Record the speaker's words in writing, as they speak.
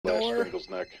door. Fingle's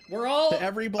neck. We're all. To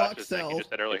every block He cell. just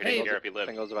said earlier he Hey. didn't care if he lived.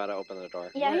 Fingle's about to open the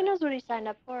door. Yeah, he knows what he signed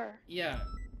up for. Yeah.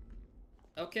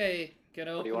 Okay,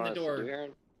 gonna What do you open want the us to do door. here?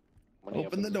 When he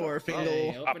Open the opens door, Fingle.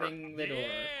 Okay, opening the door.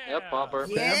 Yep, popper.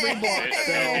 To every block It's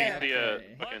cell. the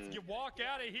Okay. fucking. You walk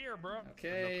out of here, bro.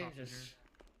 Okay, No just.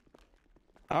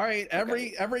 All right,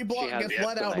 every block has gets the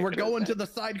let out. explanation We're of going to that.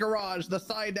 the side garage, the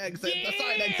side exit, the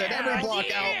side exit. Every block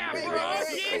out.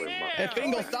 Hey,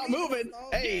 Fingle, stop moving.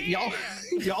 Hey,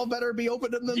 y'all better be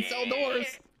opening them cell doors.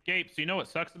 Gabe, so you know what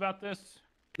sucks about this?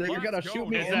 That you're gonna Let's go. shoot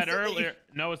me Is that instantly. earlier?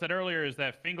 No, is that earlier? Is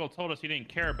that Fingle told us he didn't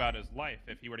care about his life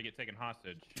if he were to get taken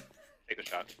hostage? Take the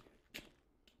shot.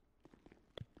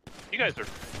 You guys are.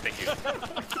 Thank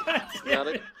you. Got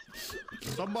it.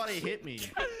 Somebody hit me.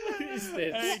 What is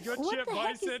this? Hey, good What shit, the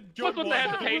heck is- Bison. What's Good with the one.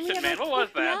 hesitation, man? What was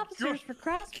The that? officers for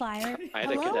crossfire. I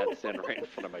had a Hello? cadet stand right in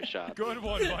front of my shot. Good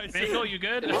one, Bison. Fingle, you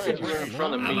good? As long as you were in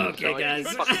front of me, I'm okay, so I guys.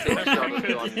 just fucking take a shot with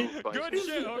you on move, Bison. Good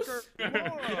shit, Hooker.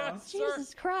 Yes, sir.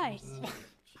 Jesus Christ.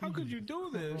 How could you do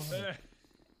this?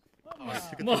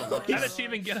 How did she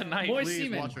even get a knife? More Please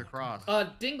semen. watch her cross.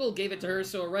 Dingle gave it to her,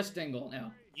 so arrest Dingle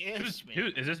now. Yes, Who,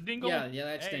 is this Dingle? Yeah,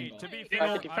 that's Hey, Dingle. to be Dingle,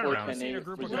 fair, turn I've around. never seen a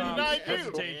group of What did cops I do?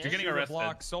 hesitate You're to getting shoot a arrested.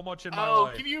 block so much in my Oh,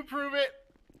 life. can you prove it?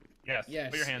 Yes. Yes,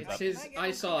 Put your hands it's up. his. I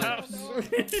saw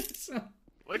it.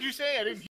 What'd you say? I didn't